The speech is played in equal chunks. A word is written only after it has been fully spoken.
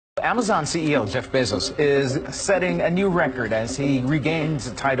Amazon CEO Jeff Bezos is setting a new record as he regains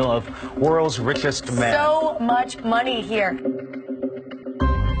the title of world's richest man. So much money here.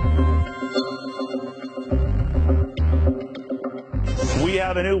 We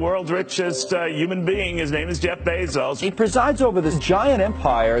have a new world's richest human being. His name is Jeff Bezos. He presides over this giant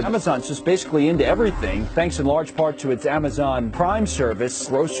empire. Amazon's just basically into everything, thanks in large part to its Amazon Prime service.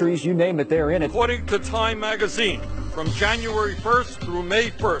 Groceries, you name it, they're in it. According to Time magazine, from January 1st through May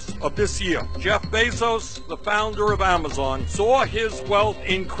 1st of this year, Jeff Bezos, the founder of Amazon, saw his wealth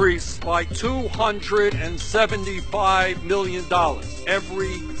increase by $275 million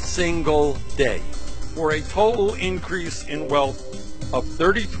every single day, for a total increase in wealth of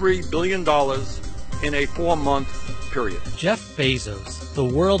 $33 billion in a 4-month period. Jeff Bezos, the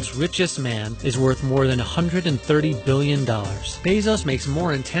world's richest man, is worth more than $130 billion. Bezos makes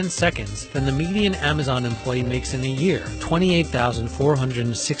more in 10 seconds than the median Amazon employee makes in a year,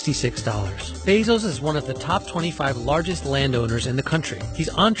 $28,466. Bezos is one of the top 25 largest landowners in the country. He's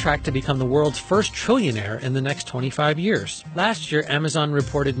on track to become the world's first trillionaire in the next 25 years. Last year, Amazon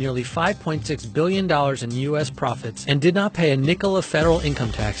reported nearly $5.6 billion in U.S. profits and did not pay a nickel of federal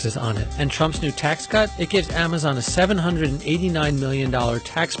income taxes on it. And Trump's new tax cut, it gives Amazon a $789 million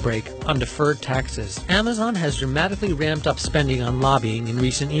tax break on deferred taxes. Amazon has dramatically ramped up spending on lobbying in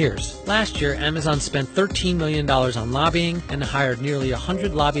recent years. Last year, Amazon spent $13 million on lobbying and hired nearly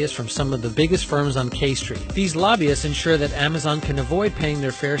 100 lobbyists from some of the biggest firms on K Street. These lobbyists ensure that Amazon can avoid paying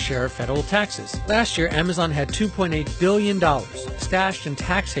their fair share of federal taxes. Last year, Amazon had $2.8 billion stashed in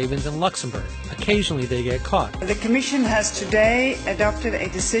tax havens in Luxembourg. Occasionally, they get caught. The Commission has today adopted a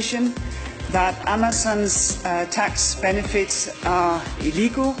decision that Amazon's tax benefits are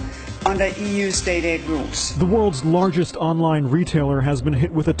illegal under EU state aid rules. The world's largest online retailer has been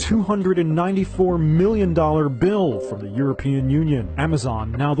hit with a $294 million bill from the European Union.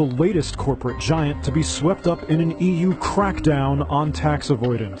 Amazon, now the latest corporate giant to be swept up in an EU crackdown on tax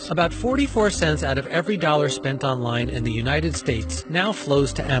avoidance. About 44 cents out of every dollar spent online in the United States now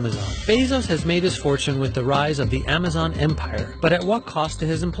flows to Amazon. Bezos has made his fortune with the rise of the Amazon empire, but at what cost to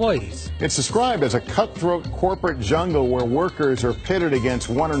his employees? It's described as a cutthroat corporate jungle where workers are pitted against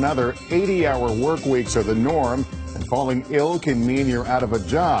one another. 80-hour work weeks are the norm, and falling ill can mean you're out of a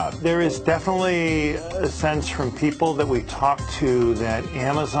job. There is definitely a sense from people that we talk to that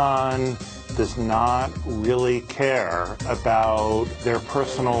Amazon does not really care about their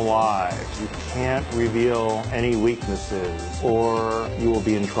personal lives. You can't reveal any weaknesses or you will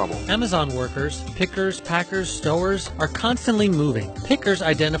be in trouble. Amazon workers, pickers, packers, stowers are constantly moving. Pickers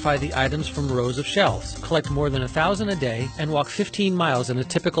identify the items from rows of shelves, collect more than 1,000 a day, and walk 15 miles in a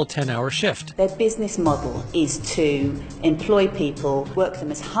typical 10-hour shift. Their business model is to employ people, work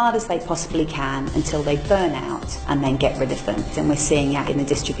them as hard as they possibly can until they burn out and then get rid of them. And we're seeing that in the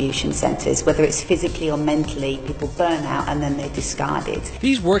distribution centres. Whether it's physically or mentally, people burn out and then they're discarded.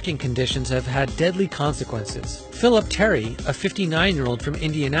 These working conditions have had deadly consequences. Philip Terry, a 59-year-old from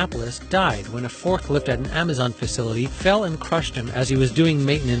Indianapolis, died when a forklift at an Amazon facility fell and crushed him as he was doing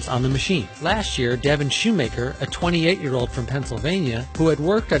maintenance on the machine. Last year, Devin Shoemaker, a 28-year-old from Pennsylvania, who had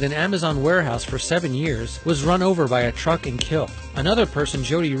worked at an Amazon warehouse for 7 years, was run over by a truck and killed. Another person,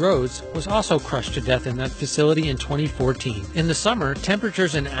 Jody Rhodes, was also crushed to death in that facility in 2014. In the summer,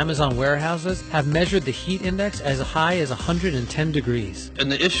 temperatures in Amazon warehouses have measured the heat index as high as 110 degrees.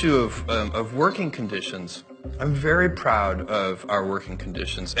 And the issue of working conditions, I'm very proud of our working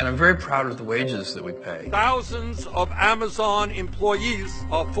conditions, and I'm very proud of the wages that we pay. Thousands of Amazon employees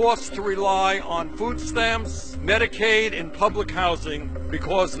are forced to rely on food stamps, Medicaid, and public housing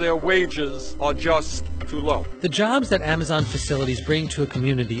because their wages are just too low. The jobs that Amazon facilities bring to a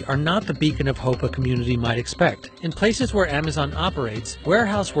community are not the beacon of hope a community might expect. In places where Amazon operates,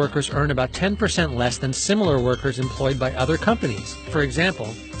 warehouse workers earn about 10% less than similar workers employed by other companies. For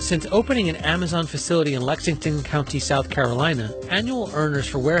example, since opening an Amazon facility in Lexington County, South Carolina, annual earners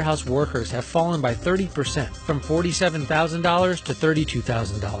for warehouse workers have fallen by 30%, from $47,000 to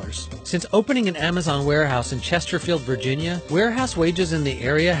 $32,000. Since opening an Amazon warehouse in Chesterfield, Virginia, warehouse wages in the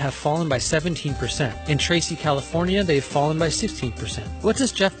area have fallen by 17%. In Tracy, California, they've fallen by 16%. What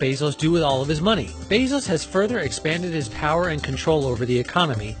does Jeff Bezos do with all of his money? Bezos has further expanded his power and control over the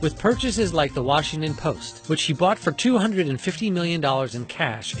economy with purchases like the Washington Post, which he bought for $250 million in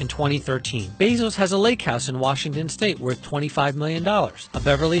cash in 2013. Bezos has a lake house house in Washington State worth $25 million, a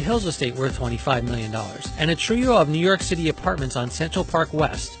Beverly Hills estate worth $25 million, and a trio of New York City apartments on Central Park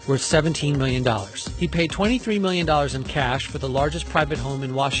West worth $17 million. He paid $23 million in cash for the largest private home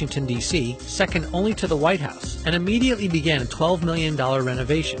in Washington, D.C., second only to the White House, and immediately began a $12 million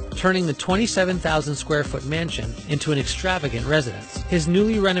renovation, turning the 27,000 square foot mansion into an extravagant residence. His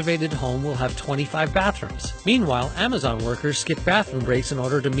newly renovated home will have 25 bathrooms. Meanwhile, Amazon workers skip bathroom breaks in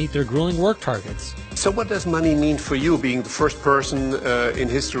order to meet their grueling work targets. So what does money mean for you, being the first person in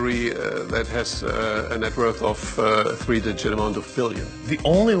history that has a net worth of three-digit amount of billion? The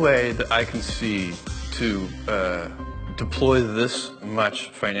only way that I can see to deploy this much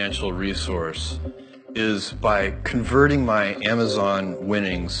financial resource is by converting my Amazon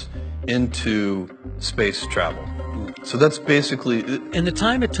winnings into space travel. So that's basically it. In the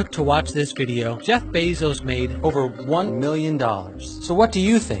time it took to watch this video, Jeff Bezos made over $1 million. So what do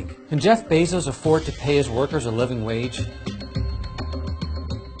you think? Can Jeff Bezos afford to pay his workers a living wage?